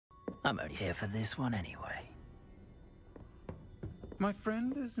I'm only here for this one anyway. My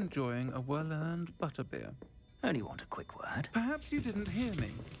friend is enjoying a well-earned butterbeer. Only want a quick word. Perhaps you didn't hear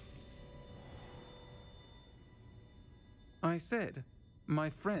me. I said, my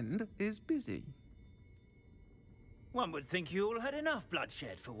friend is busy. One would think you all had enough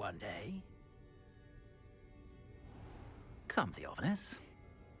bloodshed for one day. Come, Theophilus.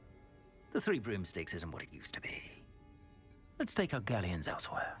 The Three Broomsticks isn't what it used to be. Let's take our galleons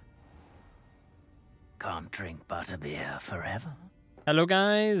elsewhere. Can't drink butterbeer forever. Hello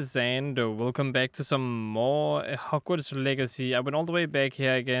guys, and welcome back to some more Hogwarts Legacy. I went all the way back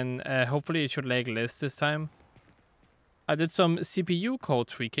here again. Hopefully it should lag less this time. I did some CPU core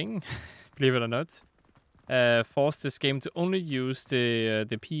tweaking, believe it or not. Forced this game to only use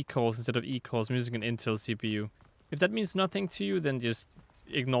the P cores instead of E cores. I'm using an Intel CPU. If that means nothing to you, then just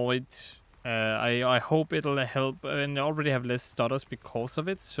ignore it. I hope it'll help, and I already have less stutters because of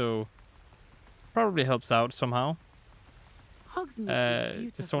it, so probably helps out somehow. HOGSMEADE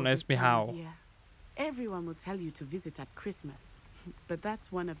is just don't ask me how. Everyone will tell you to visit at Christmas, but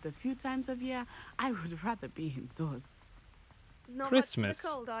that's one of the few times of year I would rather be indoors. Not Christmas.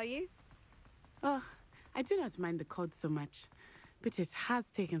 much for the cold, are you? Oh, I do not mind the cold so much, but it has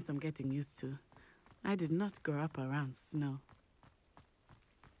taken some getting used to. I did not grow up around snow.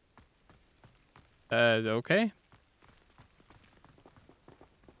 Okay.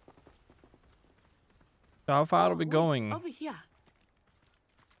 So how far are we going? Over here.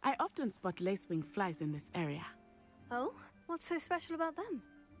 I often spot lacewing flies in this area. Oh, what's so special about them?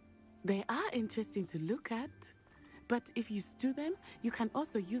 They are interesting to look at, but if you stew them, you can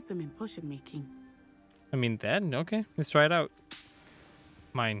also use them in potion making. I mean that? Okay, let's try it out.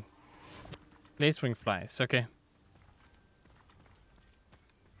 Mine. Lacewing flies, okay.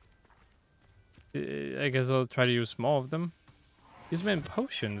 I guess I'll try to use more of them. Use them in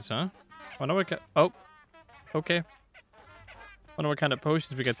potions, huh? Wonder what oh, okay. Wonder what kind of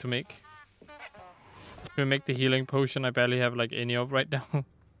potions we get to make. We make the healing potion I barely have like any of right now.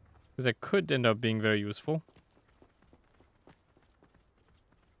 Because that could end up being very useful.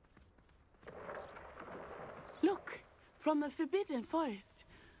 Look, from the Forbidden Forest.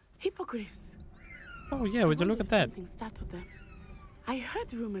 Hippogriffs. Oh yeah, would you look at that? Something startled them. I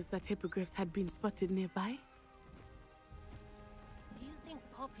heard rumors that hippogriffs had been spotted nearby. Do you think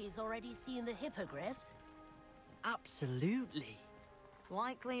Poppy's already seen the hippogriffs? Absolutely.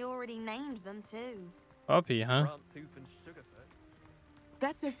 Likely already named them too. Poppy, huh?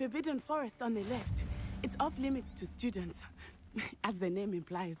 That's the Forbidden Forest on the left. It's off limits to students, as the name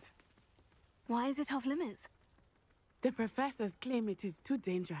implies. Why is it off limits? The professors claim it is too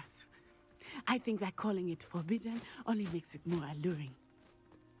dangerous. I think that calling it forbidden only makes it more alluring.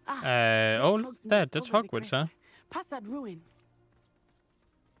 Oh, that's Hogwarts, huh? Past that ruin.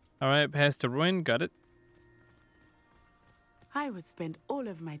 Alright, past the ruin, got it. I would spend all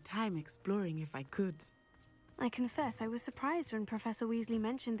of my time exploring if I could. I confess I was surprised when Professor Weasley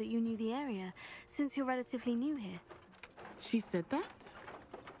mentioned that you knew the area, since you're relatively new here. She said that?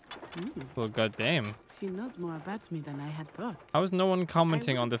 Well, goddamn. She knows more about me than I had thought. How is no one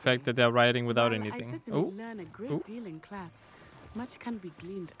commenting on the fact that they're writing without anything? I certainly learn a great deal in class. Much can be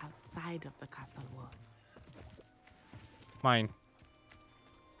gleaned outside of the castle walls. Mine.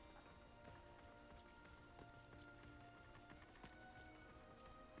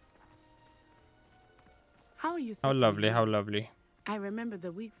 How are you? How lovely, how lovely. I remember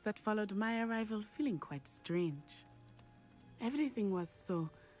the weeks that followed my arrival feeling quite strange. Everything was so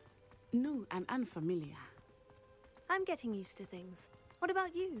new and unfamiliar. I'm getting used to things. What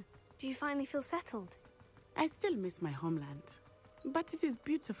about you? Do you finally feel settled? I still miss my homeland, but it is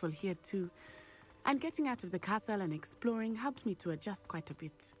beautiful here too. And getting out of the castle and exploring helped me to adjust quite a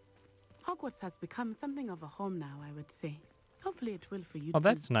bit. Hogwarts has become something of a home now, I would say. Hopefully it will for you too. Oh,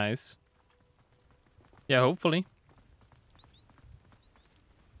 that's nice. Yeah, hopefully.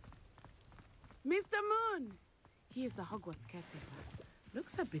 Mr. Moon! He is the Hogwarts caretaker.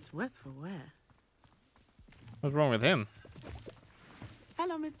 Looks a bit worse for wear. What's wrong with him?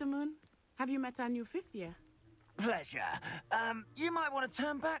 Hello, Mr. Moon. Have you met our new fifth year? Pleasure. You might want to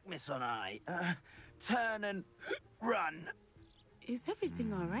turn back, Miss On-Eye. Turn and run. Is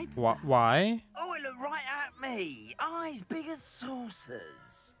everything all right, sir? Why? Oh, it looked right at me. Eyes big as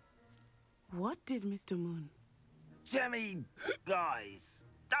saucers. What did Mr. Moon? Jemmy guys.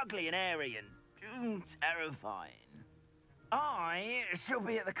 Ugly and airy and terrifying. I shall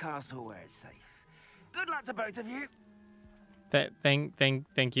be at the castle where it's safe. Good luck to both of you.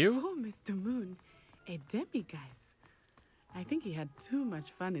 Thank you. Oh, Mr. Moon. A demi-guise. I think he had too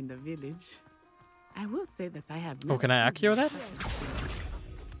much fun in the village. I will say that I have never Oh, can I seen accio him that?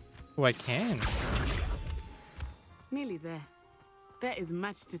 such Oh, I can. Nearly there. There is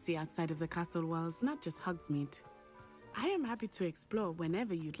much to see outside of the castle walls, not just Hogsmeade. I am happy to explore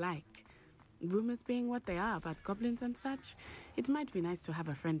whenever you'd like. Rumors being what they are about goblins and such, it might be nice to have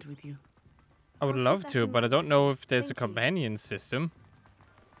a friend with you. I would I'll love keep to, that but I in don't mind. know if there's a Thank you. companion system.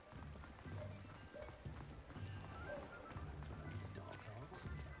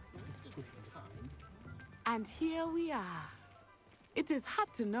 And here we are. It is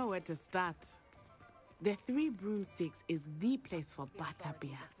hard to know where to start. The Three Broomsticks is the place for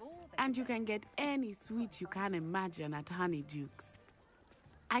butterbeer. And you can get any sweet you can imagine at Honeydukes.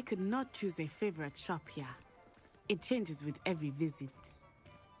 I could not choose a favorite shop here. It changes with every visit.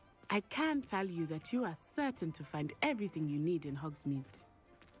 I can tell you that you are certain to find everything you need in Hogsmeade.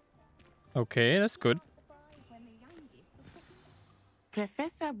 Okay, that's good.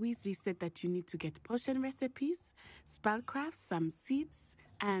 Professor Weasley said that you need to get potion recipes, spellcrafts, some seeds,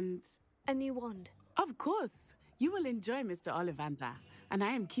 and... A new wand. Of course! You will enjoy Mr. Ollivander, and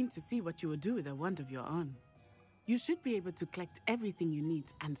I am keen to see what you will do with a wand of your own. You should be able to collect everything you need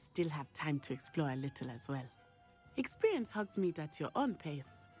and still have time to explore a little as well. Experience Hogsmeade at your own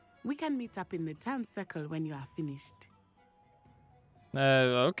pace. We can meet up in the town circle when you are finished.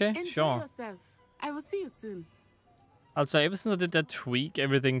 Okay, Enjoy sure. yourself. I will see you soon. I'll say, ever since I did that tweak,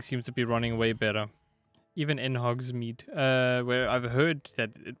 everything seems to be running way better. Even in Hogsmeade, where I've heard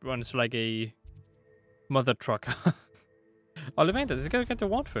that it runs like a mother trucker. Ollivander, let's go get the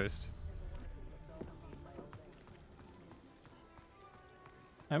wand first.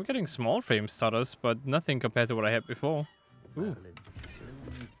 I'm getting small frame stutters, but nothing compared to what I had before. Ooh.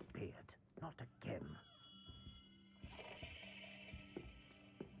 Not again.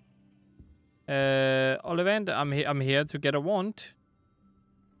 Ollivander, I'm here to get a wand.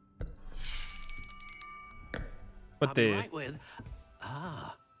 What I'll the? be right with.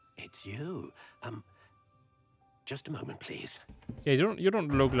 Ah, it's you. Just a moment, please. Yeah, you don't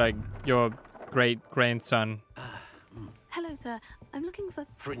look like your great grandson. Hello, sir. I'm looking for...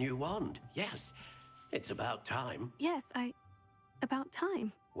 For a new wand, yes. It's about time. Yes, about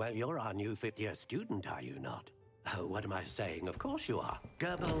time. Well, you're our new fifth-year student, are you not? Oh, what am I saying? Of course you are.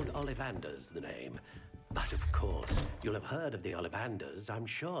 Gerbold Ollivander's the name. But of course, you'll have heard of the Ollivanders, I'm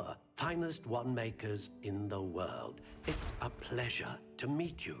sure. Finest wand makers in the world. It's a pleasure to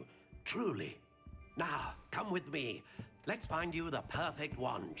meet you, truly. Now, come with me. Let's find you the perfect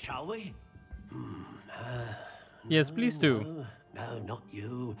wand, shall we? Yes, please do. No, not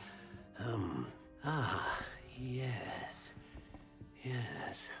you. Yes.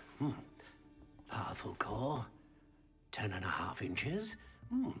 Yes. Powerful core. 10.5 inches.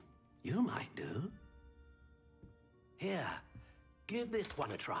 You might do. Here, give this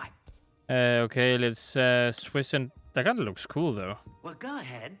one a try. Okay, let's swish and... That kind of looks cool, though. Well, go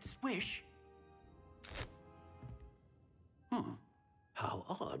ahead, swish. How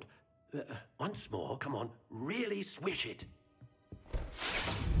odd. Once more, come on, really swish it.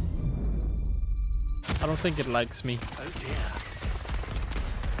 I don't think it likes me. Oh dear.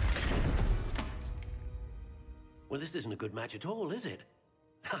 Well, this isn't a good match at all, is it?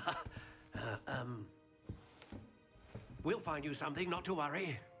 We'll find you something, not to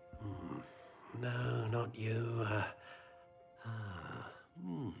worry. No, not you.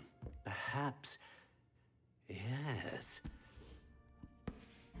 Perhaps. Yes.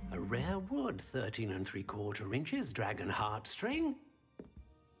 A rare wood, 13 3/4 inches, dragon heartstring.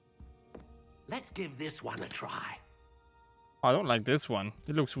 Let's give this one a try. I don't like this one.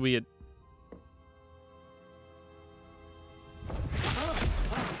 It looks weird.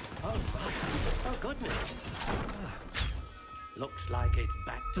 Oh, goodness. Looks like it's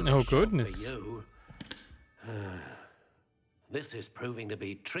back to the Oh, shelf goodness. for you. This is proving to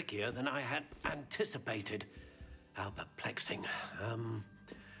be trickier than I had anticipated. How perplexing.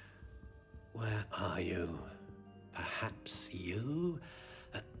 Where are you? Perhaps you?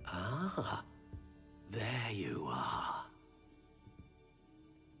 There you are.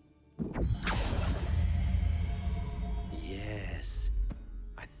 Yes,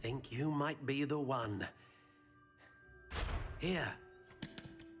 I think you might be the one. Here,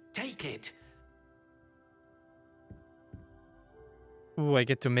 take it. Ooh, I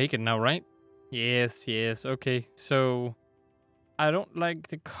get to make it now, right? Yes, yes. Okay, so I don't like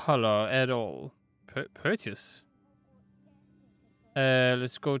the color at all. Purchase.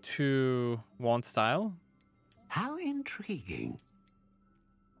 Let's go to wand style. How intriguing.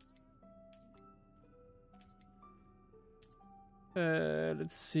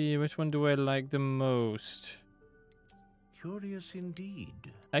 Let's see, which one do I like the most? Curious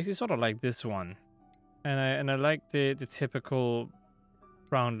indeed. I actually sort of like this one, and I like the typical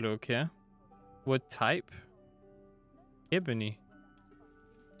brown look here. Wood type. Ebony.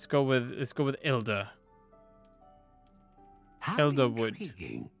 Let's go with elder. How Elder wood.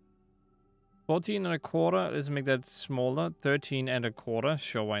 intriguing. 14 and a quarter. Let's make that smaller. 13 and a quarter.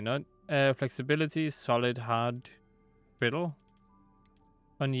 Sure, why not? Flexibility, solid, hard, brittle.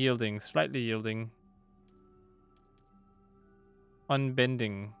 Unyielding, slightly yielding.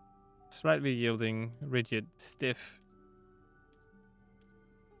 Unbending, slightly yielding, rigid, stiff.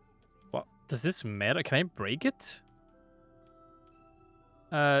 What? Does this matter? Can I break it?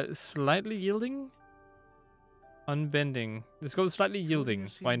 Slightly yielding? Unbending. Let's go slightly yielding.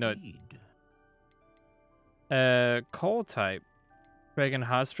 Why not? Core type. Dragon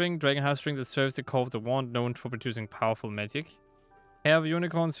Heartstring. Dragon Heartstring that serves the core of the wand, known for producing powerful magic. Hair of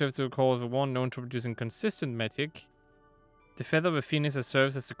Unicorn serves the core of the wand, known for producing consistent magic. The Feather of a Phoenix that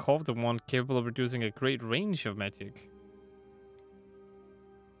serves as the core of the wand, capable of producing a great range of magic.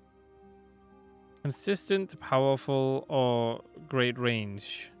 Consistent, powerful, or great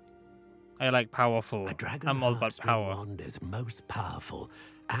range. I like powerful. A dragon I'm all about Heartstring power. wand is most powerful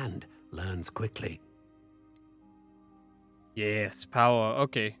and learns quickly. Yes, power.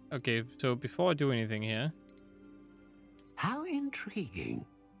 Okay, okay. So before I do anything here, How intriguing.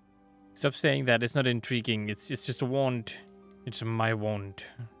 stop saying that. It's not intriguing. It's just a wand. It's my wand.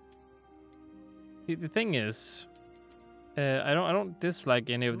 The thing is, I don't dislike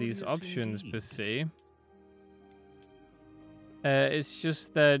any of these Curious options per indeed. se. It's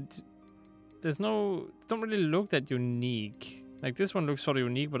just that don't really look that unique. Like this one looks sort of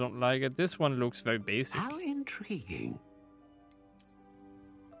unique, but I don't like it. This one looks very basic. How intriguing.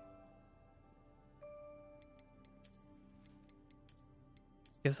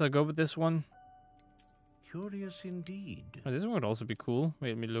 Guess I'll go with this one. Curious indeed. Oh, this one would also be cool. Wait,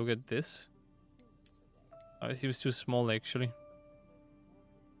 let me look at this. Oh, it seems too small actually.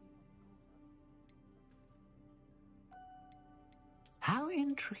 How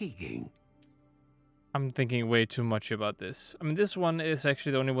intriguing. I'm thinking way too much about this. I mean, this one is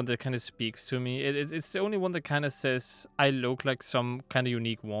actually the only one that kind of speaks to me. It's the only one that kind of says I look like some kind of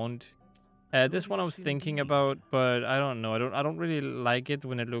unique wand. This one I was thinking about, but I don't know. I don't really like it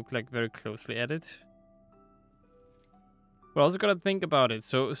when I look like very closely at it. But I also gotta think about it.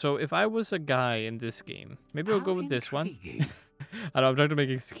 So if I was a guy in this game, maybe I'll go with this one. Intriguing. I don't know, I'm trying to make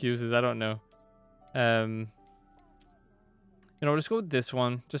excuses. I don't know. You know, let's go with this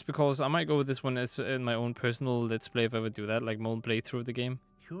one, just because I might go with this one as in my own personal Let's Play if I ever do that, like my own playthrough of the game.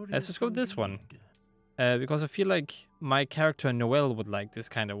 Let's just go with this one. Because I feel like my character Noelle would like this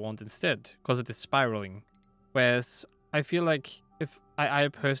kind of wand instead, because it is spiraling. Whereas I feel like if I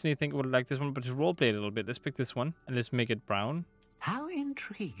personally think I would like this one, but to roleplay a little bit, let's pick this one and let's make it brown. How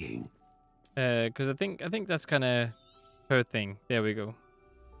intriguing. Because I think that's kind of her thing. There we go.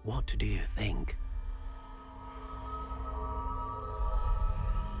 What do you think?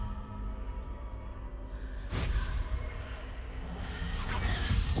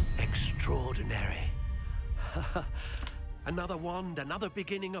 Extraordinary. Another wand, another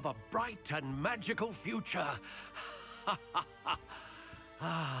beginning of a bright and magical future.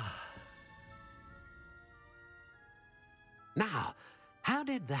 Now, how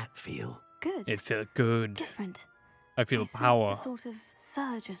did that feel? Good. It felt good. Different. I feel I sensed power. a sort of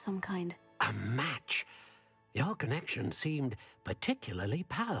surge of some kind. A match. Your connection seemed particularly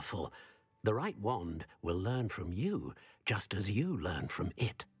powerful. The right wand will learn from you, just as you learn from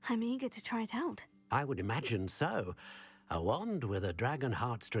it. I'm eager to try it out. I would imagine so. A wand with a dragon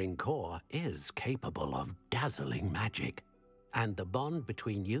heartstring core is capable of dazzling magic. And the bond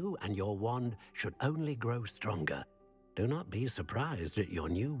between you and your wand should only grow stronger. Do not be surprised at your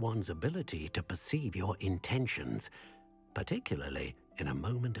new wand's ability to perceive your intentions, particularly in a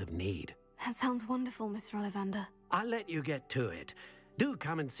moment of need. That sounds wonderful, Mr. Ollivander. I'll let you get to it. Do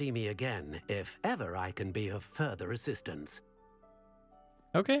come and see me again if ever I can be of further assistance.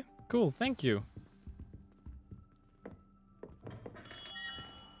 Okay, cool. Thank you.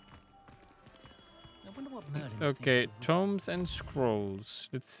 I wonder what Merlin would think Okay, of this. tomes and scrolls.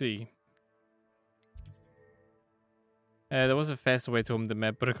 Let's see. There was a faster way to open the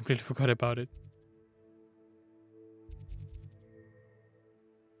map, but I completely forgot about it.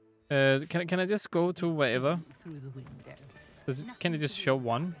 Can I just go to wherever? Through the window. Can it just show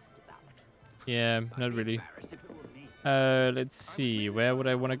one? Yeah, not really. Let's see. Where would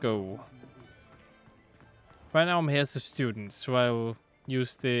I want to go? Right now I'm here as a student, so I'll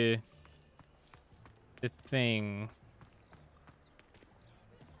use the thing.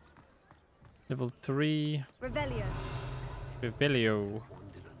 Level 3. Revelio. Revelio.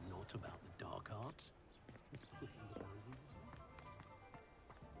 Wondered a lot about the dark arts.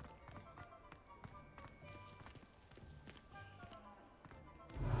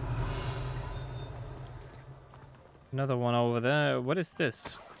 Another one over there. What is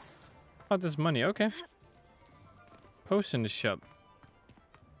this? Oh, there's money. Okay. Potion shop.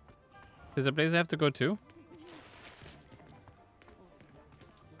 There's a place I have to go to.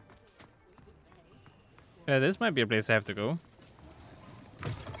 Yeah, this might be a place I have to go.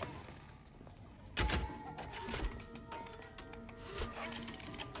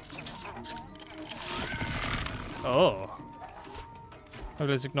 Oh. Okay,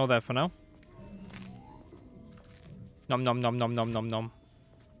 let's ignore that for now. Nom nom nom nom nom nom nom.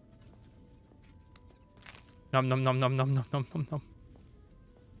 Nom nom nom nom nom nom nom nom nom.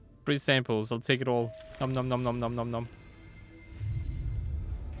 Free samples, I'll take it all. Nom nom nom nom nom nom nom.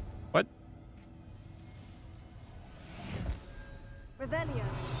 What? Revelio.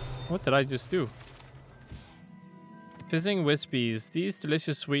 What did I just do? Fizzing Wispies. These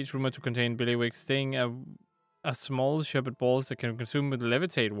delicious sweets rumored to contain billywicks, staying a small sherbet balls that can consume with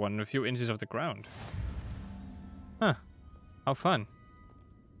levitate one a few inches off the ground. Huh. How fun.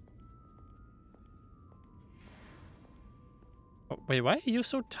 Oh, wait, why are you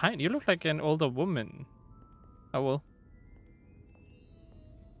so tiny? You look like an older woman. Oh well.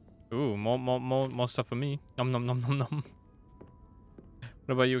 Ooh, more stuff for me. Nom nom nom nom nom.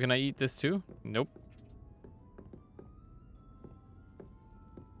 What about you? Can I eat this too? Nope.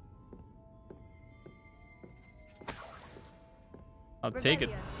 I'll take it.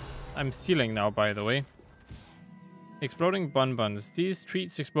 I'm stealing now, by the way. Exploding bonbons. These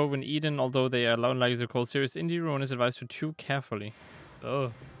treats explode when eaten, although they are unlikely to cause serious injury. Everyone is advised to chew carefully.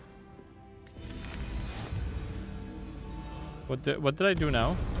 Oh. What did I do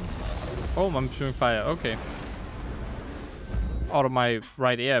now? Oh, I'm shooting fire. Okay. Out of my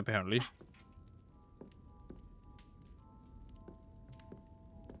right ear, apparently.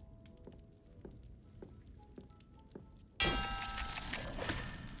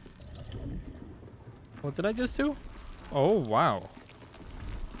 What did I just do? Oh, wow.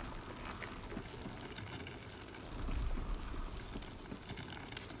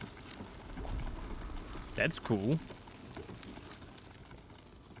 That's cool.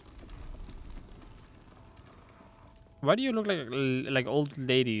 Why do you look like old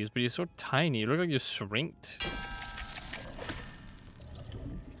ladies, but you're so tiny? You look like you shrinked.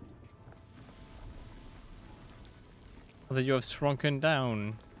 Or that you have shrunken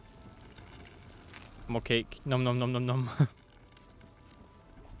down. More cake. Nom nom nom nom nom.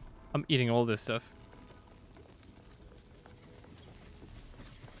 I'm eating all this stuff.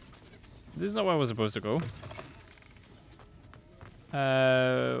 This is not where I was supposed to go.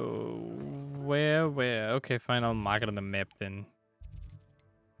 Where? Okay, fine. I'll mark it on the map then.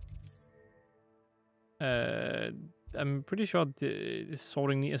 I'm pretty sure the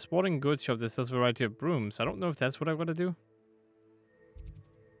sporting goods shop that sells a variety of brooms. I don't know if that's what I've got to do.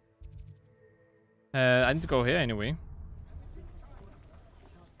 I need to go here anyway.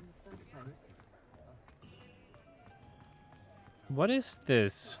 What is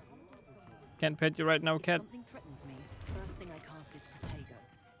this? Can't pet you right now, cat.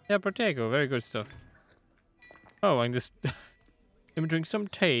 Yeah, Protego. Very good stuff. Oh, I can just let me drink some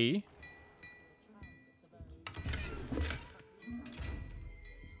tea.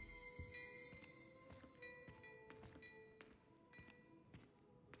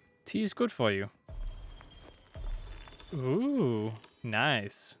 Tea is good for you. Ooh,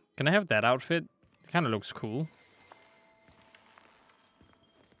 nice. Can I have that outfit? It kind of looks cool.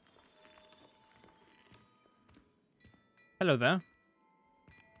 Hello there.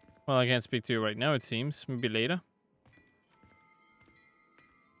 Well, I can't speak to you right now, it seems. Maybe later.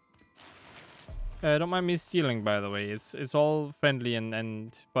 Don't mind me stealing, by the way. It's all friendly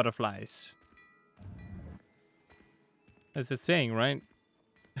and butterflies. That's it's saying, right?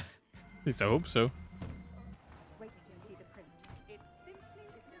 At least I hope so.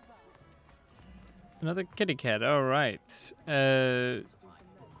 Another kitty cat, alright. Hello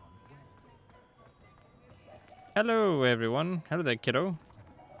everyone. Hello there, kiddo.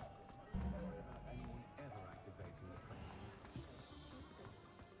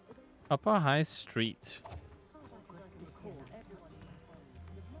 Upper High Street.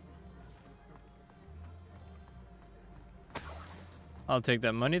 I'll take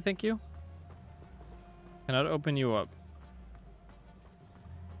that money, thank you. Cannot open you up.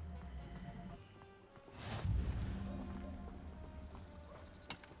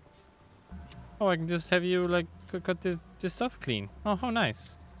 Oh, I can just have you, like, cut the stuff clean. Oh, how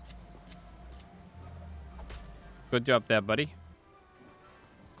nice. Good job there, buddy.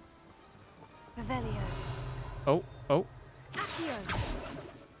 Revelio. Oh, oh. Accio.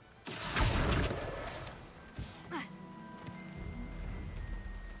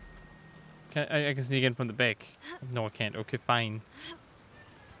 I can sneak in from the back. No, I can't. Okay, fine.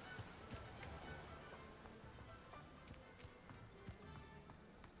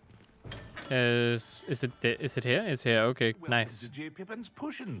 Is it here? It's here. Okay, nice. Welcome to J. Pippin's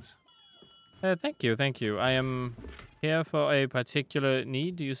Potions. Thank you, thank you. I am here for a particular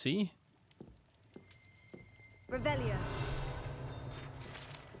need. Do you see? Revelio.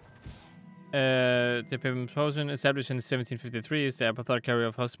 The Pippin's Potion, established in 1753, is the apothecary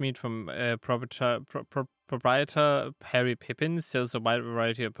of HOGSMEADE from proprietor Harry Pippin. Sells a wide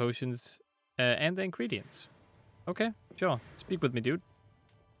variety of potions and the ingredients. Okay, sure. Speak with me, dude.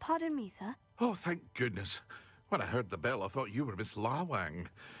 Pardon me, sir. Oh, thank goodness. When I heard the bell, I thought you were Miss Lawang.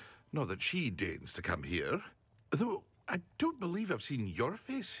 Not that she deigns to come here. Though, I don't believe I've seen your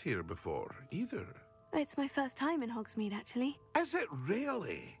face here before, either. It's my first time in Hogsmeade, actually. Is it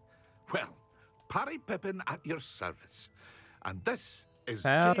really? Well, Parry Pippin at your service. And this is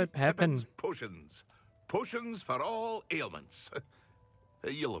Parry J. Pippin. Pippin's Potions. Potions for all ailments.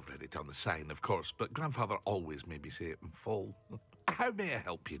 You'll have read it on the sign, of course, but Grandfather always made me say it in full. How may I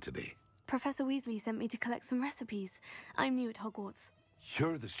help you today? Professor Weasley sent me to collect some recipes. I'm new at Hogwarts.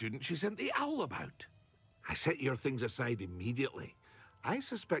 You're the student she sent the owl about. I set your things aside immediately. I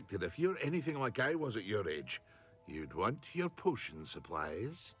suspected if you're anything like I was at your age, you'd want your potion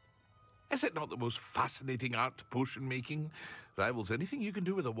supplies. Is it not the most fascinating art, potion making? Rivals anything you can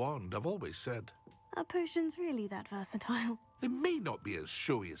do with a wand, I've always said. Are potions really that versatile? They may not be as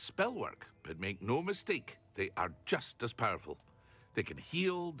showy as spellwork, but make no mistake, they are just as powerful. They can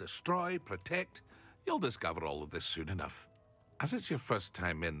heal, destroy, protect. You'll discover all of this soon enough. As it's your first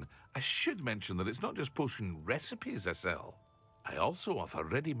time in, I should mention that it's not just potion recipes I sell. I also offer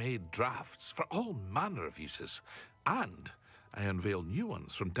ready-made drafts for all manner of uses, and I unveil new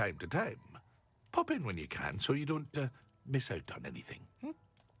ones from time to time. Pop in when you can so you don't miss out on anything.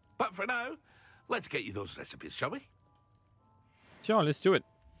 But for now, let's get you those recipes, shall we? Sure, let's do it.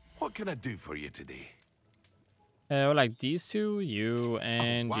 What can I do for you today? Like these two, you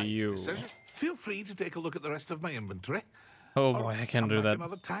and Wise you. decision. Feel free to take a look at the rest of my inventory. Oh Or boy, I can't come do back that.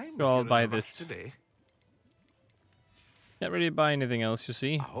 another time Go, if I'll you're in buy a rush this. today. Can't really buy anything else, you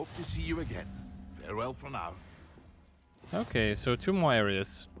see. I hope to see you again. Farewell for now. Okay, so 2 more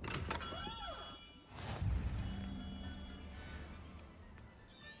areas.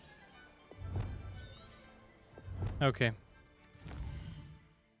 Okay.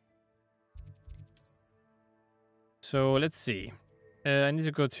 So let's see. I need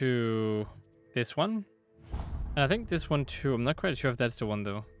to go to this one. And I think this one too. I'm not quite sure if that's the one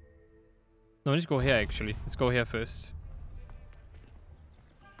though. No, let's go here actually. Let's go here first.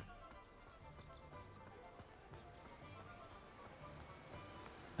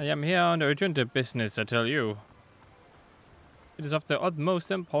 I am here on urgent business, I tell you. It is of the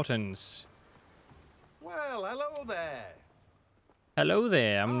utmost importance. Well, hello there. Hello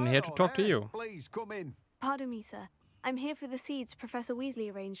there, I'm here to Hello talk to there. you. Please come in. Pardon me, sir. I'm here for the seeds Professor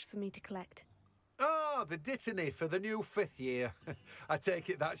Weasley arranged for me to collect. Oh, the dittany for the new 5th year. I take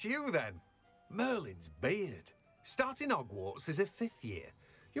it that's you then. Merlin's beard. Starting Hogwarts as a 5th year.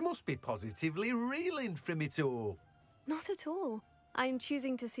 You must be positively reeling from it all. Not at all. I'm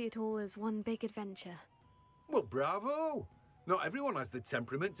choosing to see it all as one big adventure. Well, bravo. Not everyone has the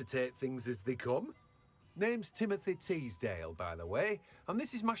temperament to take things as they come. Name's Timothy Teasdale, by the way, and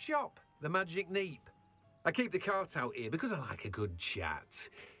this is my shop, the Magic Neep. I keep the cart out here because I like a good chat.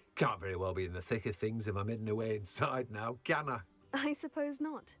 Can't very well be in the thick of things if I'm hidden away inside now, can I? I suppose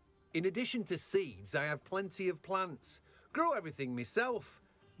not. In addition to seeds, I have plenty of plants. Grow everything myself.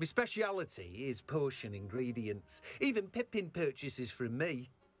 My speciality is potion ingredients. Even Pippin purchases from me.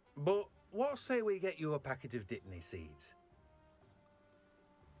 But what say we get you a packet of Dittany seeds?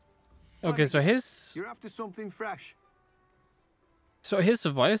 Okay, so his You're after something fresh.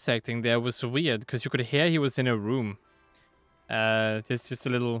 voice acting there was weird because you could hear he was in a room. Just a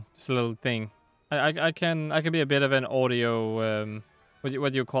little thing. I can be a bit of an audio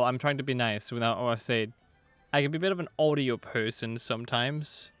what do you call? I'm trying to be nice without or say it. I can be a bit of an audio person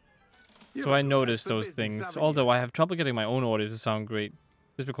sometimes. So I notice those things. Although I have trouble getting my own audio to sound great.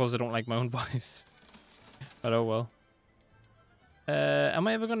 Just because I don't like my own voice. But oh well. Am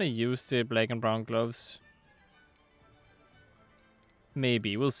I ever gonna use the black and brown gloves?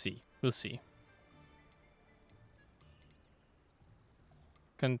 Maybe. We'll see. We'll see.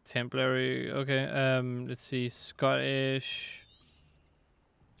 Contemporary. Okay. Let's see. Scottish.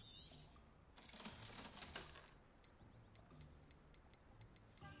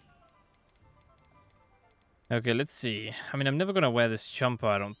 Okay, let's see. I mean, I'm never gonna wear this jumper,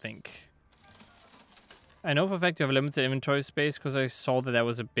 I don't think. I know for a fact you have limited inventory space because I saw that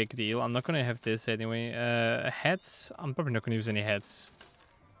was a big deal. I'm not going to have this anyway. Hats? I'm probably not going to use any hats.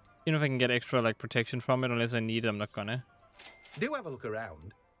 Even if I can get extra like protection from it, unless I need it, I'm not gonna. Do have a look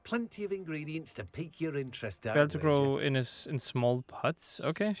around. Plenty of ingredients to pique your interest. Better to grow in small pots.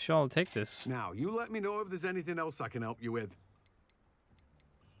 Okay, sure, I'll take this. Now, you let me know if there's anything else I can help you with.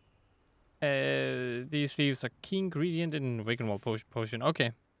 These leaves are key ingredient in Waken Wall potion.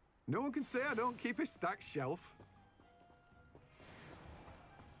 Okay. No one can say I don't keep a stacked shelf.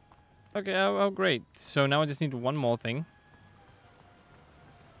 Okay, oh great. So now I just need one more thing.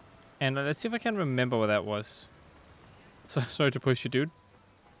 And let's see if I can remember what that was. So, sorry to push you, dude.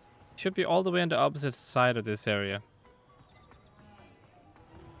 Should be all the way on the opposite side of this area.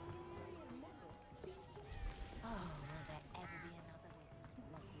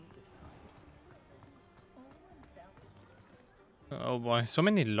 Oh boy, so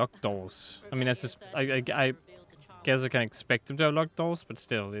many locked doors. I mean, that's just I guess I can expect them to have locked doors, but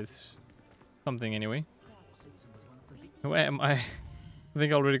still, it's something anyway. Where am I? I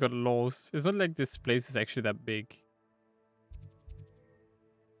think I already got lost. It's not like this place is actually that big.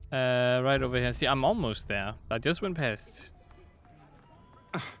 Right over here. See, I'm almost there. I just went past.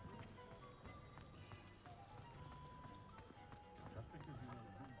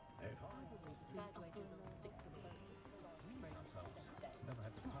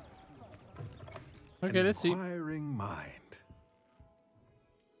 Okay, let's see. Inquiring mind.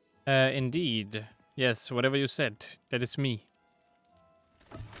 Indeed. Yes, whatever you said. That is me.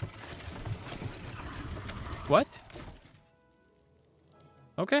 What?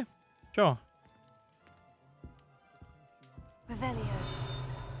 Okay, sure. Revelio.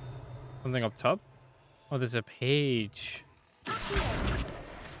 Something up top? Oh, there's a page. There's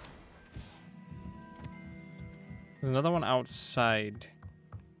another one outside.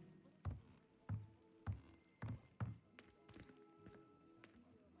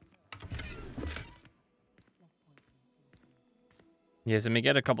 Yes, let me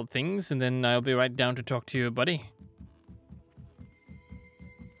get a couple things, and then I'll be right down to talk to you, buddy.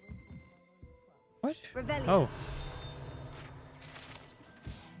 What? Revelio.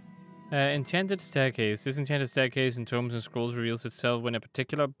 Oh. Enchanted staircase. This enchanted staircase in tomes and scrolls reveals itself when a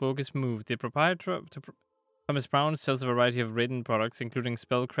particular book is moved. The proprietor, Thomas Brown, sells a variety of written products, including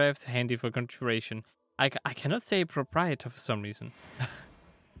spellcrafts, handy for conjuration. I cannot say proprietor for some reason.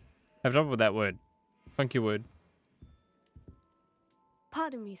 I've trouble with that word. Funky word.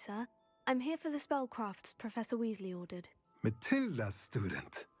 Pardon me, sir. I'm here for the spellcrafts Professor Weasley ordered. Matilda's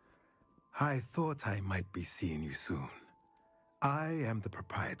student. I thought I might be seeing you soon. I am the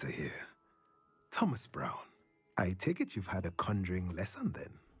proprietor here, Thomas Brown. I take it you've had a conjuring lesson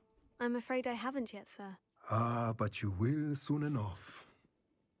then? I'm afraid I haven't yet, sir. Ah, but you will soon enough.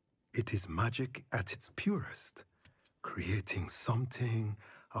 It is magic at its purest, creating something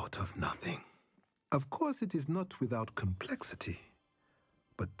out of nothing. Of course, it is not without complexity.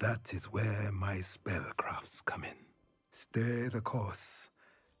 But that is where my spellcrafts come in. Stay the course,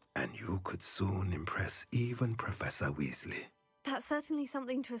 and you could soon impress even Professor Weasley. That's certainly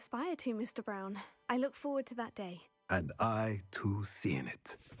something to aspire to, Mr. Brown. I look forward to that day. And I, too, seeing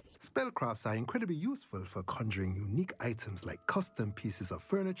it. Spellcrafts are incredibly useful for conjuring unique items like custom pieces of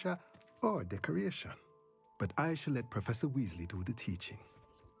furniture or decoration. But I shall let Professor Weasley do the teaching.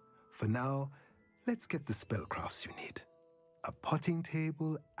 For now, let's get the spellcrafts you need. A potting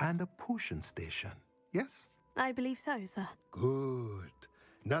table and a potion station, yes? I believe so, sir. Good.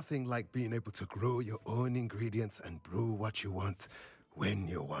 Nothing like being able to grow your own ingredients and brew what you want when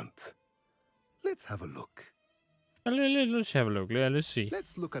you want. Let's have a look. Let's have a look. Let's see.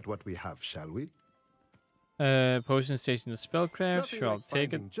 Let's look at what we have, shall we? Potion station, spellcraft. Sure, I'll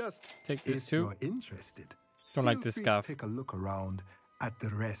take it. Take this too. You're interested. Don't like this scarf. Take a look around at the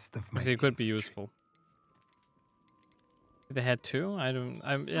rest of my. It could be useful. The head too?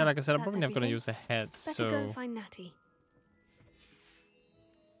 Yeah, like I said, I'm probably never gonna use the head. Better go and find Natty.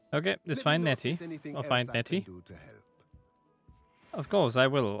 Okay, let's find Nettie. I'll find Nettie. Of course, I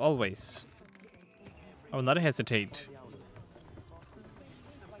will, always. I will not hesitate.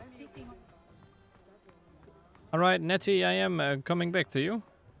 Alright, Nettie, I am coming back to you.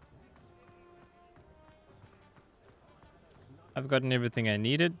 I've gotten everything I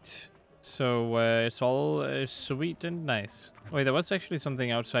needed. So, it's all sweet and nice. Wait, there was actually something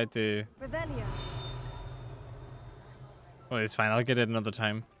outside the... Revelio. Oh, it's fine. I'll get it another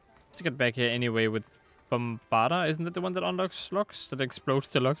time. Let's get back here anyway with Bombarda. Isn't that the one that unlocks locks? That explodes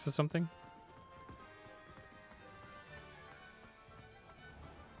the locks or something?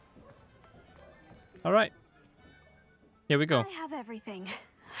 Alright. Here we go. I have everything.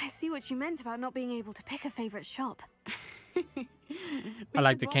 I see what you meant about not being able to pick a favorite shop. I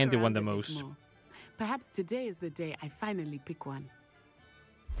like the candy one the most. Perhaps today is the day I finally pick one.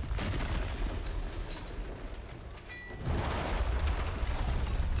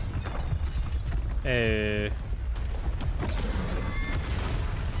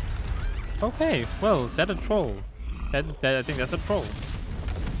 Okay, well, is that a troll? I think that's a troll.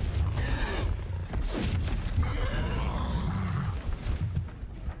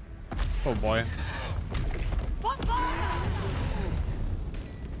 Oh boy.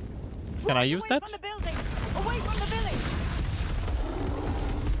 Can I use that? Away from the village.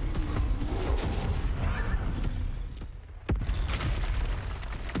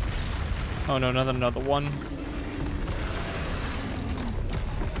 Oh no, not another one.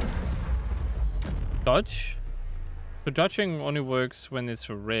 Dodge? So dodging only works when it's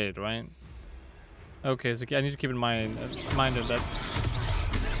red, right? Okay, so I need to keep in mind of that.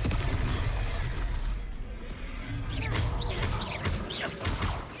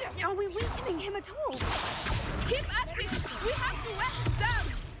 Are we weakening him at all? Keep at it! We have to wear him down!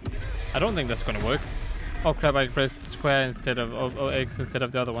 I don't think that's gonna work. Oh crap, I pressed square instead of or X instead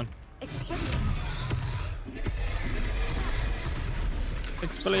of the other one.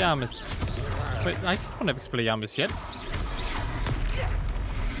 Expelliarmus. Wait, I don't have Expelliarmus yet.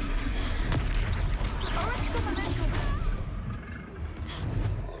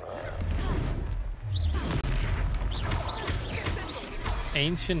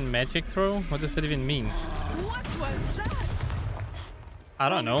 Ancient magic throw? What does that even mean? What was that? I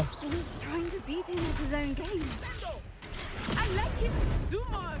don't know. He's trying to beat him at his own game. I like him to do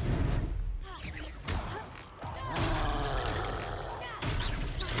more.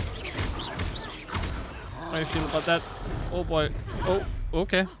 How do you feel about that? Oh boy. Oh,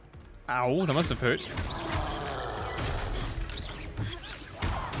 okay. Ow, that must have hurt.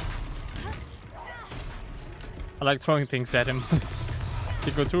 I like throwing things at him. He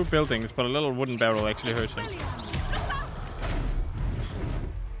go through buildings, but a little wooden barrel actually hurts him.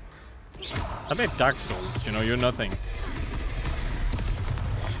 I bet Dark Souls, you know, you're nothing.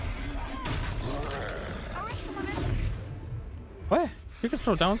 What? You can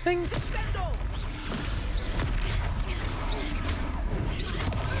throw down things?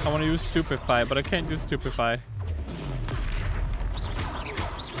 I want to use Stupefy, but I can't use Stupefy.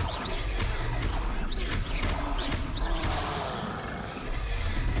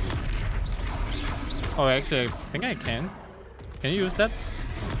 Oh, actually, I think I can. Can you use that?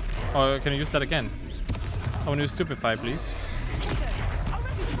 Or can I use that again? I want to use Stupefy, please.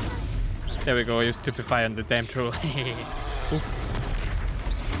 There we go, I use Stupefy on the damn troll. Look,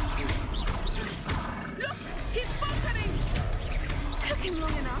 he's faltering. Took him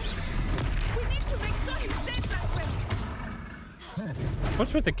long enough. We need to make sure he stays that way.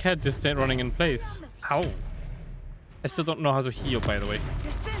 What's with the cat just running in place? Ow. I still don't know how to heal, by the way.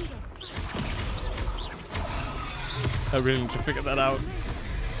 I really need to figure that out.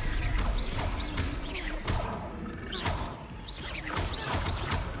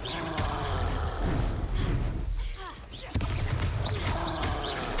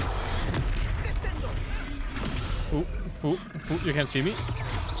 Ooh, ooh, ooh, you can't see me.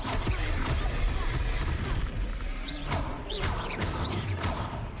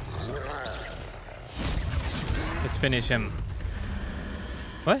 Let's finish him.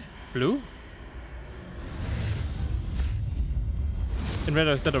 What? Blue? In red,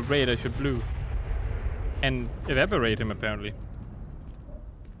 instead of red, I should blue. And evaporate him, apparently.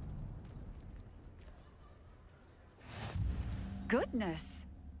 Goodness!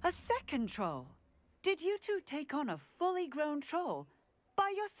 A second troll! Did you two take on a fully grown troll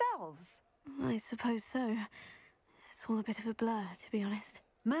by yourselves? I suppose so. It's all a bit of a blur, to be honest.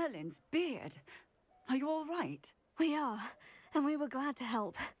 Merlin's beard. Are you all right? We are, and we were glad to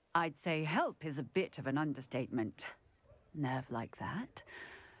help. I'd say help is a bit of an understatement. Nerve like that.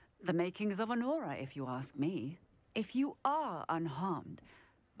 The makings of an aura, if you ask me. If you are unharmed,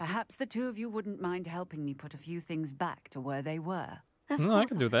 perhaps the two of you wouldn't mind helping me put a few things back to where they were. No, I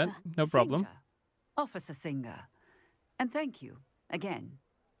can do that. No problem. Singer. Officer Singer. And thank you, again.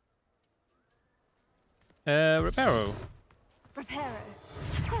 Reparo. Reparo.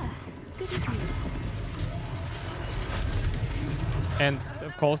 Ah, good as new. And,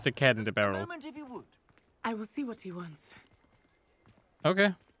 of course, the cat in the barrel. I will see what he wants.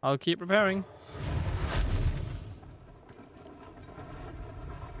 Okay, I'll keep repairing.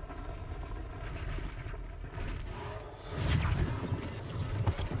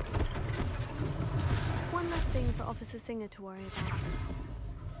 One less thing for Officer Singer to worry about.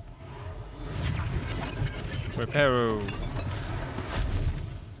 Reparo.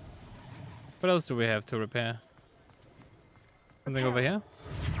 What else do we have to repair? Something over here?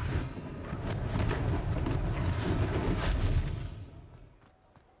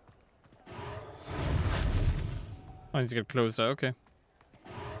 I need to get closer, okay.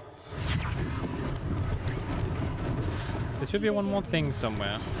 There should be one more thing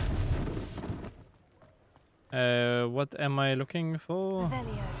somewhere. What am I looking for?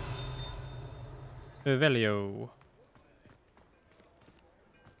 Revelio.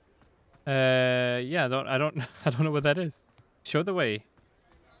 Yeah, I don't I don't know what that is. Show the way.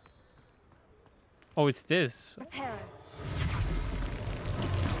 Oh, it's this.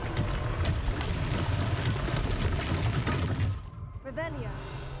 Revelio.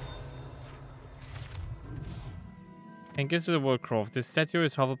 Engage to the Woodcroft. This statue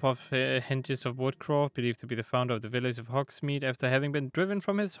is Hufflepuff Hentges of Woodcroft, believed to be the founder of the village of Hogsmeade after having been driven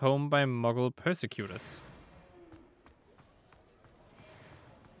from his home by Muggle persecutors.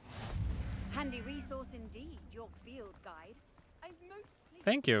 Handy resource indeed, your field guide.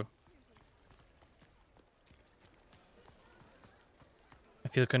 Thank you. I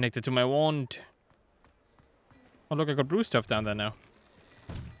feel connected to my wand. Oh look, I got blue stuff down there now.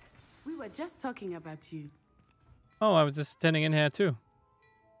 We were just talking about you. Oh, I was just standing in here too.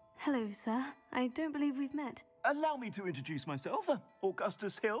 Hello, sir. I don't believe we've met. Allow me to introduce myself,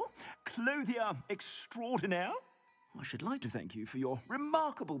 Augustus Hill, clothier extraordinaire. I should like to thank you for your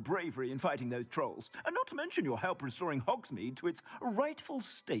remarkable bravery in fighting those trolls, and not to mention your help restoring Hogsmeade to its rightful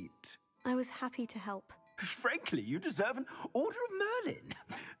state. I was happy to help. Frankly, you deserve an Order of Merlin.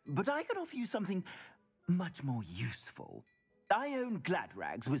 But I can offer you something much more useful. I own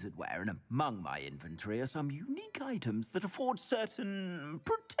Gladrag's wizardware, and among my inventory are some unique items that afford certain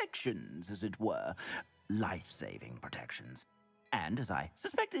protections, as it were. Life-saving protections. And as I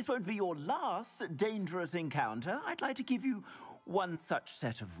suspect this won't be your last dangerous encounter, I'd like to give you one such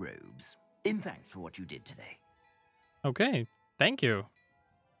set of robes, in thanks for what you did today. Okay, thank you.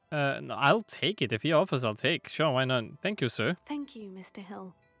 No, I'll take it. If he offers, I'll take. Sure, why not? Thank you, sir. Thank you, Mr.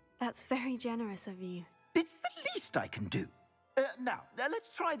 Hill. That's very generous of you. It's the least I can do. Now,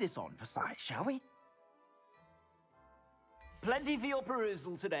 let's try this on for size, shall we? Plenty for your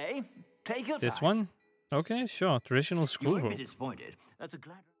perusal today. Take your time. This one? Okay, sure. Traditional You school won't robe. be disappointed. That's a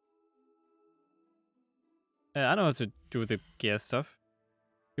glad. I know how to do the gear stuff.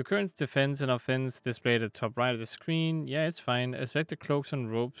 Your current defense and offense displayed at the top right of the screen. Yeah, it's fine. Select the cloaks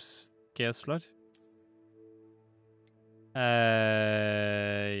and robes gear slot.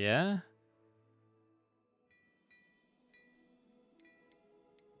 Yeah.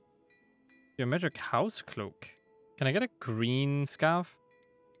 Geometric house cloak. Can I get a green scarf?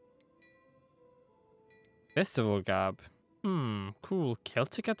 Festival garb. Cool.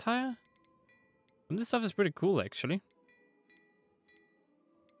 Celtic attire? And this stuff is pretty cool, actually.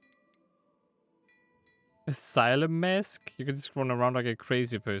 Asylum mask? You can just run around like a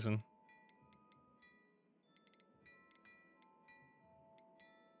crazy person.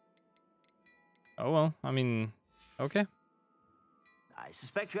 Oh well, I mean, okay. I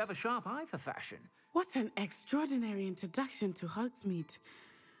suspect you have a sharp eye for fashion. What an extraordinary introduction to Hogsmeade.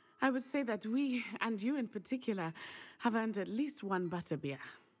 I would say that we, and you in particular, have earned at least one butterbeer.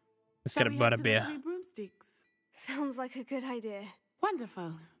 Let's get a butterbeer. Three broomsticks? Sounds like a good idea.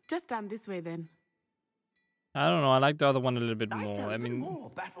 Wonderful. Just down this way then. I don't know, I like the other one a little bit I more. sell I mean, more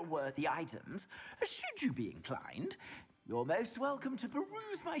battle-worthy items. Should you be inclined, you're most welcome to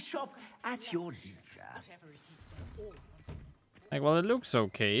peruse my shop at your leisure. like, well, it looks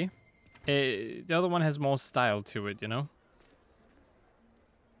okay. The other one has more style to it, you know?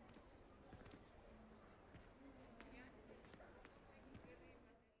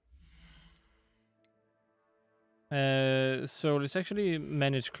 So let's actually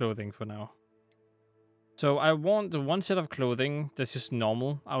manage clothing for now. So I want the one set of clothing that's just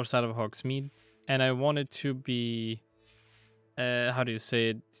normal outside of Hogsmeade, and I want it to be, how do you say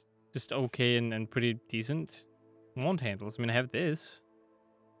it, just okay and pretty decent. Wand handles. I mean, I have this.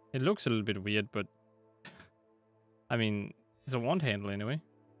 It looks a little bit weird, but I mean, it's a wand handle anyway.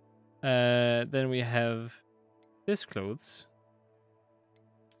 Then we have this clothes.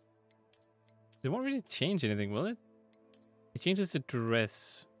 It won't really change anything, will it? It changes the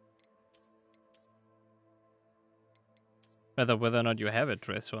dress. Whether or not you have a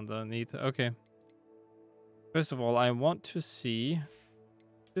dress underneath. Okay. First of all, I want to see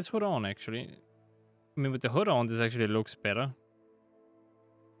this hood on, actually. I mean, with the hood on, this actually looks better.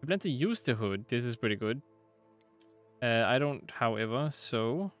 I plan to use the hood. This is pretty good. I don't, however,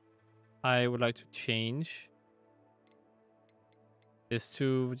 so I would like to change this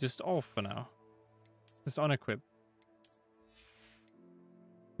to just off for now. Just unequip.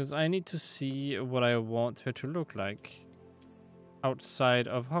 Because I need to see what I want her to look like outside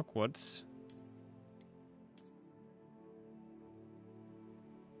of Hogwarts.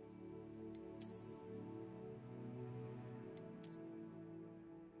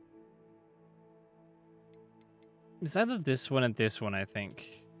 It's either this one and this one, I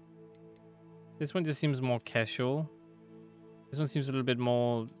think. This one just seems more casual. This one seems a little bit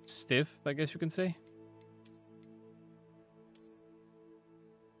more stiff, I guess you can say.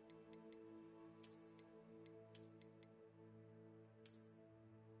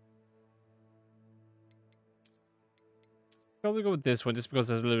 Probably go with this one just because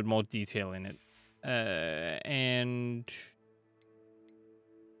there's a little bit more detail in it. And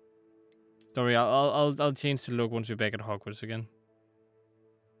don't worry, I'll change the look once we're back at Hogwarts again.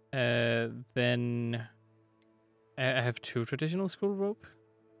 Then I have 2 traditional school robe.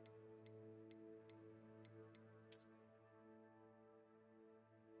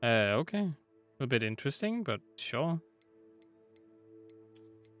 Okay, a bit interesting, but sure.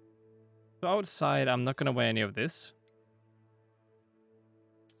 So outside, I'm not gonna wear any of this.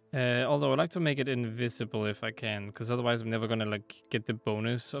 Although I'd like to make it invisible if I can, because otherwise I'm never gonna like get the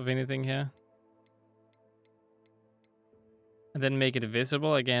bonus of anything here. And then make it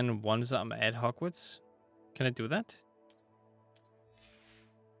visible again once I'm at Hogwarts. Can I do that?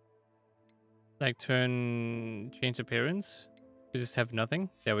 Like change appearance? We just have nothing.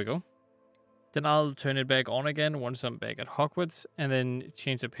 There we go. Then I'll turn it back on again once I'm back at Hogwarts, and then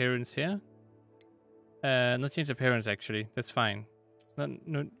change appearance here. Not change appearance actually. That's fine.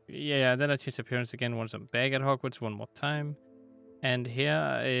 No, yeah, then I change appearance again once I'm back at Hogwarts one more time. And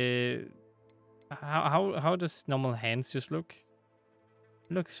here, how does normal hands just look?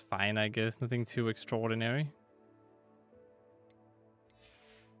 Looks fine, I guess. Nothing too extraordinary.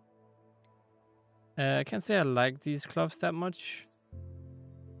 I can't say I like these gloves that much.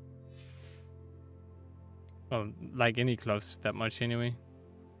 Well, like any gloves that much anyway.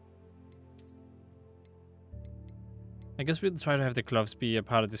 I guess we'll try to have the gloves be a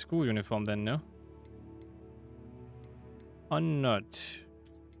part of the school uniform then, no? Or not?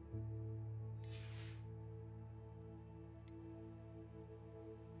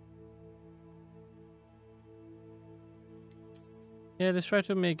 Yeah, let's try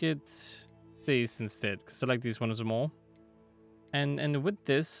to make it these instead, because I like these ones more. And with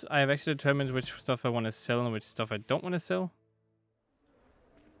this, I have actually determined which stuff I want to sell and which stuff I don't want to sell.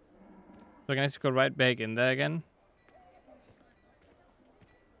 So I can actually go right back in there again.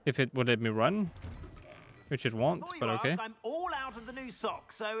 If it would let me run, which it won't, but okay. I'm all out of the new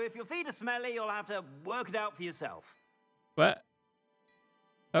socks, so if your feet are smelly, you'll have to work it out for yourself. What?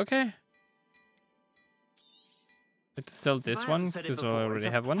 Okay. Let's sell this one because I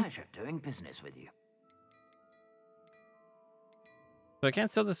already have one. Pleasure doing business with you. So I can't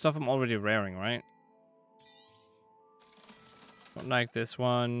sell the stuff I'm already wearing, right? Don't like this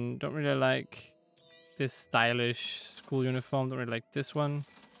one. Don't really like this stylish school uniform. Don't really like this one.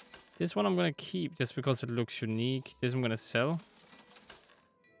 This one I'm gonna keep just because it looks unique. This I'm gonna sell.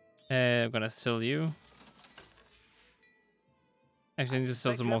 I'm gonna sell you. Actually, I need to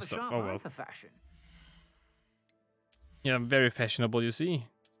sell some more stuff. Oh well. Yeah, I'm very fashionable, you see.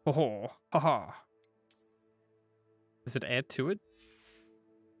 Oh, haha. Does it add to it?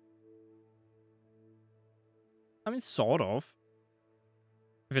 I mean, sort of.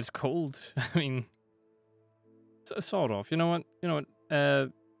 If it's cold, I mean, sort of. You know what? You know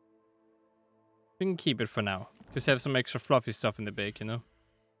what? We can keep it for now. Just have some extra fluffy stuff in the bag, you know?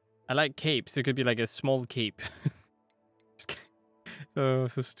 I like capes. It could be like a small cape. Oh,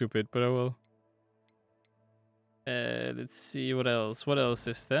 so stupid, but I will. Let's see what else. What else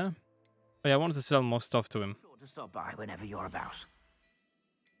is there? Oh, yeah, I wanted to sell more stuff to him. Sure to stop by whenever you're about.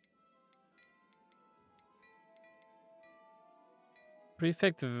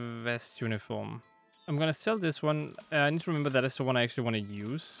 Prefect vest uniform. I'm gonna sell this one. I need to remember that is the one I actually want to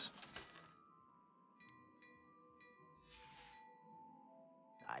use.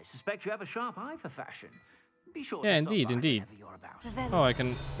 I suspect you have a sharp eye for fashion. Be sure Yeah, to indeed, stop by indeed. whenever you're about. Oh, I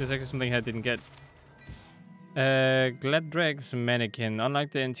can. There's actually something I didn't get. Gladdrag's mannequin.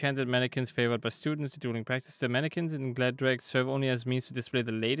 Unlike the enchanted mannequins favored by students in dueling practice, the mannequins in Gladdrag serve only as means to display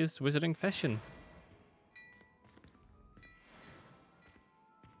the latest wizarding fashion.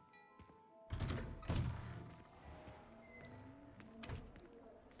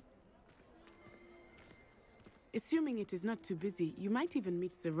 Assuming it is not too busy, you might even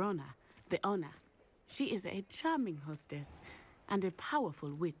meet Serona, the owner. She is a charming hostess and a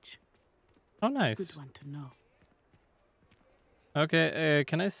powerful witch. Oh, nice. Good one to know. Okay,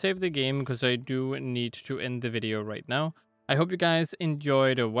 can I save the game because I do need to end the video right now. I hope you guys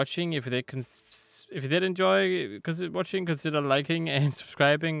enjoyed watching. If you did enjoy watching, consider liking and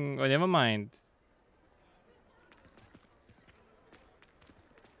subscribing, or never mind.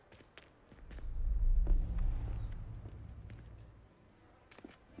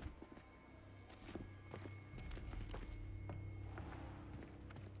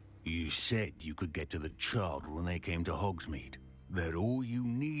 You said you could get to the child when they came to Hogsmeade. That all you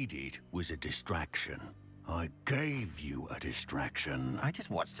needed was a distraction. I gave you a distraction. I just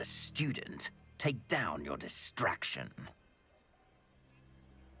watched a student take down your distraction.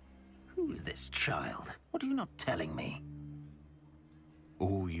 Who's this child? What are you not telling me?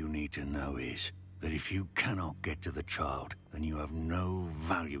 All you need to know is that if you cannot get to the child, then you have no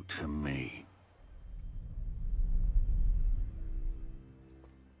value to me.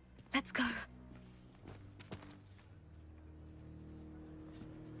 Let's go.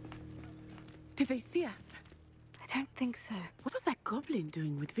 Did they see us? I don't think so. What was that goblin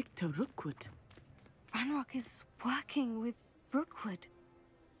doing with Victor Rookwood? Ranrock is working with Rookwood.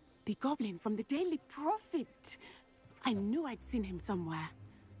 The goblin from the Daily Prophet. I knew I'd seen him somewhere.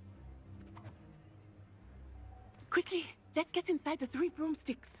 Quickly, let's get inside the 3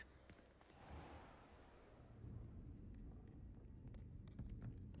 broomsticks.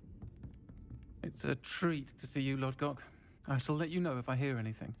 It's a treat to see you, Lodgok. I shall let you know if I hear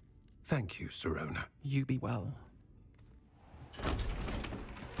anything. Thank you, Sirona. You be well.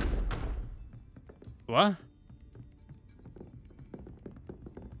 What?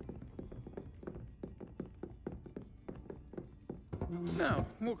 Now,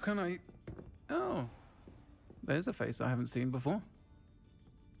 what can I... Oh. There's a face I haven't seen before.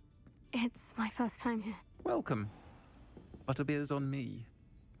 It's my first time here. Welcome. Butterbeer's on me.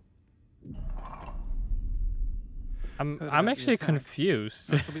 I'm actually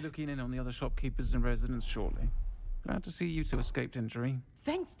confused. I shall be looking in on the other shopkeepers and residents shortly. Glad to see you two escaped injury.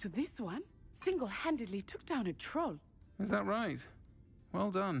 Thanks to this one, single-handedly took down a troll. Is that right? Well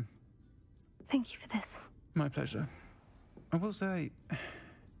done. Thank you for this. My pleasure. I will say,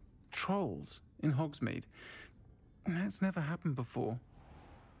 trolls in Hogsmeade. That's never happened before.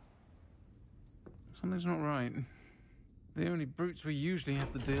 Something's not right. The only brutes we usually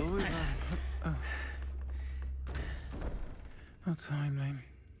have to deal with are... How timely.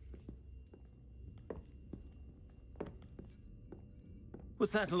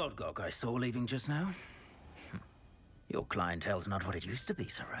 Was that Lodgok I saw leaving just now? Your clientele's not what it used to be,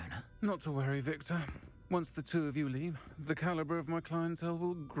 Sirona. Not to worry, Victor. Once the two of you leave, the caliber of my clientele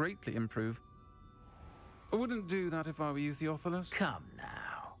will greatly improve. I wouldn't do that if I were you, Theophilus. Come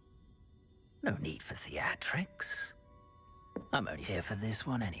now. No need for theatrics. I'm only here for this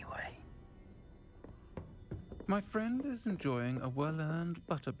one anyway. My friend is enjoying a well-earned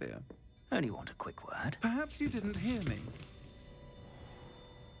butterbeer. Only want a quick word. Perhaps you didn't hear me.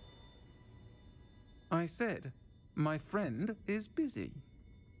 I said, my friend is busy.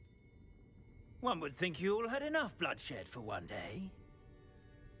 One would think you all had enough bloodshed for one day.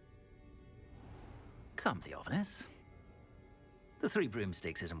 Come, Theophilus. The 3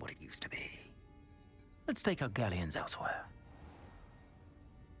 broomsticks isn't what it used to be. Let's take our galleons elsewhere.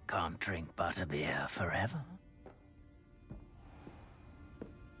 Can't drink butterbeer forever.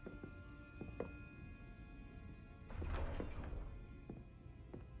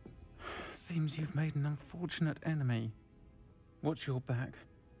 Seems you've made an unfortunate enemy. Watch your back.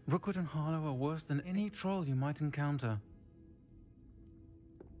 Rookwood and Harlow are worse than any troll you might encounter.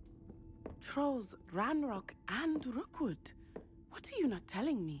 Trolls, Ranrock, and Rookwood. What are you not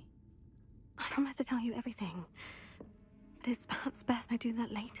telling me? I promise to tell you everything. But it's perhaps best I do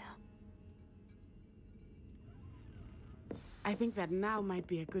that later. I think that now might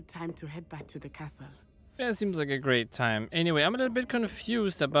be a good time to head back to the castle. Yeah, it seems like a great time. Anyway, I'm a little bit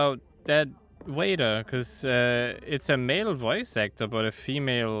confused about that waiter, because it's a male voice actor, but a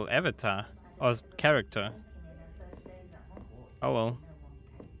female avatar or character. Oh well.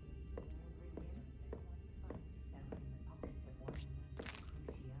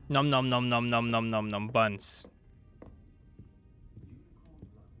 Nom nom nom nom nom nom nom nom buns.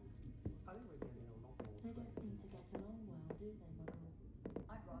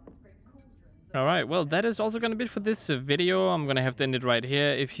 Alright, well, that is also going to be it for this video. I'm going to have to end it right here.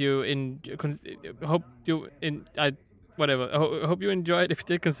 If you hope you enjoyed. If you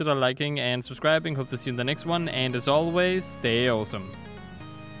did, consider liking and subscribing. Hope to see you in the next one. And as always, stay awesome.